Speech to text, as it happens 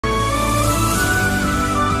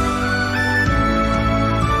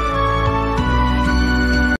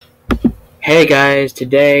Hey guys,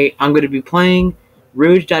 today I'm going to be playing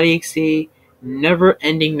Rouge.EXE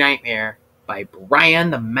Never-Ending Nightmare by Brian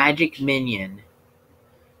the Magic Minion.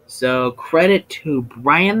 So credit to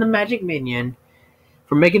Brian the Magic Minion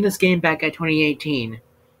for making this game back at 2018.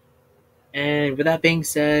 And with that being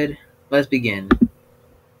said, let's begin.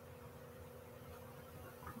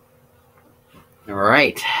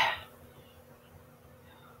 Alright.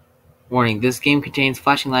 Warning, this game contains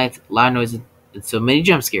flashing lights, loud noises, and so many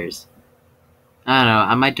jump scares. I don't know,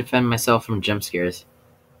 I might defend myself from jump scares.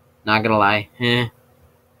 Not gonna lie.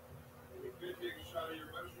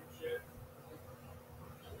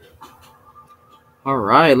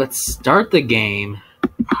 Alright, let's start the game.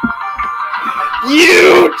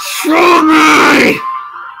 You troll me!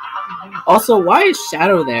 Also, why is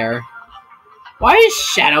Shadow there? Why is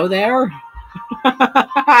Shadow there?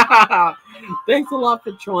 Thanks a lot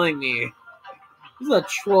for trolling me. This is a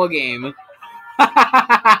troll game.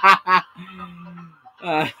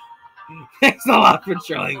 Thanks a lot for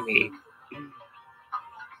trolling me.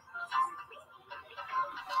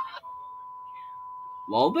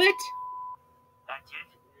 Lolbit? That's it?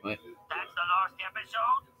 What? That's the last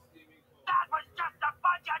episode? That was just a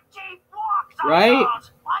bunch of cheap walks, Right?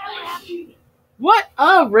 What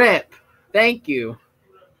a rip! Thank you.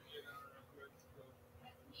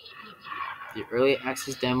 The early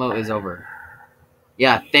access demo is over.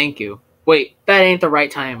 Yeah, thank you. Wait, that ain't the right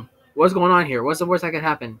time. What's going on here? What's the worst that could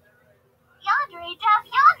happen? Yandere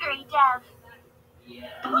Dev.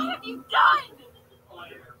 What have you done?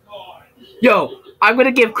 Yo, I'm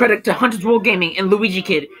gonna give credit to Hunter's World Gaming and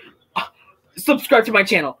Luigikid. Subscribe to my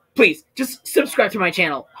channel. Please, just subscribe to my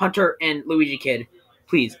channel. Hunter and Luigikid.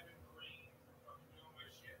 Please.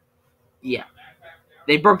 Yeah.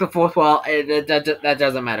 They broke the fourth wall. That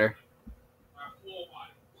doesn't matter.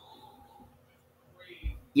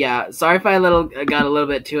 Yeah, sorry if I got a little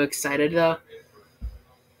bit too excited though.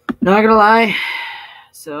 Not gonna lie.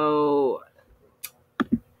 So,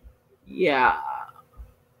 yeah.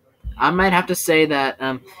 I might have to say that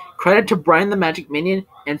credit to Brian the Magic Minion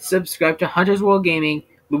and subscribe to Hunter's World Gaming,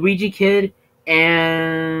 Luigikid,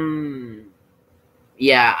 and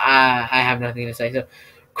yeah, I have nothing to say. So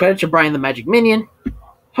credit to Brian the Magic Minion,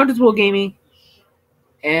 Hunter's World Gaming,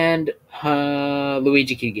 and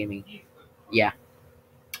Luigikid Gaming. Yeah.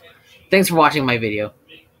 Thanks for watching my video.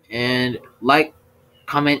 And like,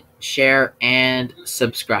 comment, share, and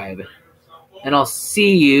subscribe. And I'll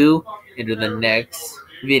see you into the next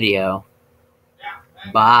video.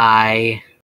 Bye.